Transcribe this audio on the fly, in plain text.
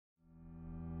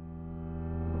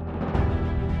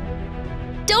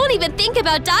Don't even think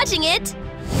about dodging it!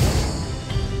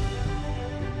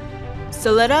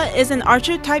 Soleta is an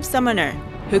archer-type summoner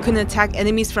who can attack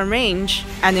enemies from range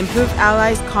and improve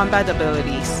allies' combat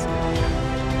abilities.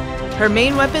 Her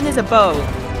main weapon is a bow,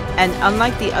 and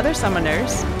unlike the other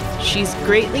summoners, she's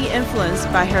greatly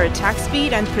influenced by her attack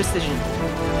speed and precision.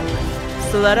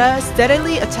 Soleta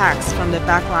steadily attacks from the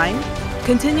back line,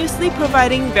 continuously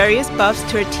providing various buffs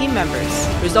to her team members,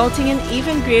 resulting in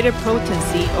even greater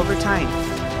potency over time.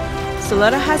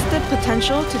 Soleta has the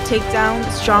potential to take down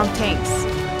strong tanks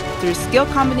through skill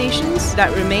combinations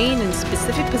that remain in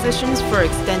specific positions for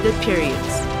extended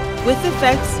periods, with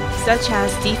effects such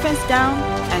as defense down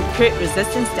and crit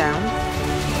resistance down.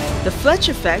 The Fletch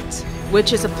effect,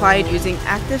 which is applied using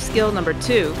active skill number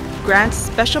 2, grants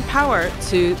special power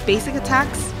to basic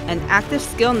attacks and active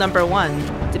skill number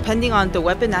 1, depending on the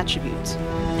weapon attribute.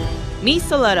 Meet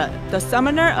Soleta, the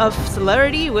summoner of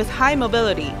celerity with high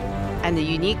mobility, and a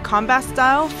unique combat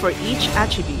style for each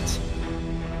attribute.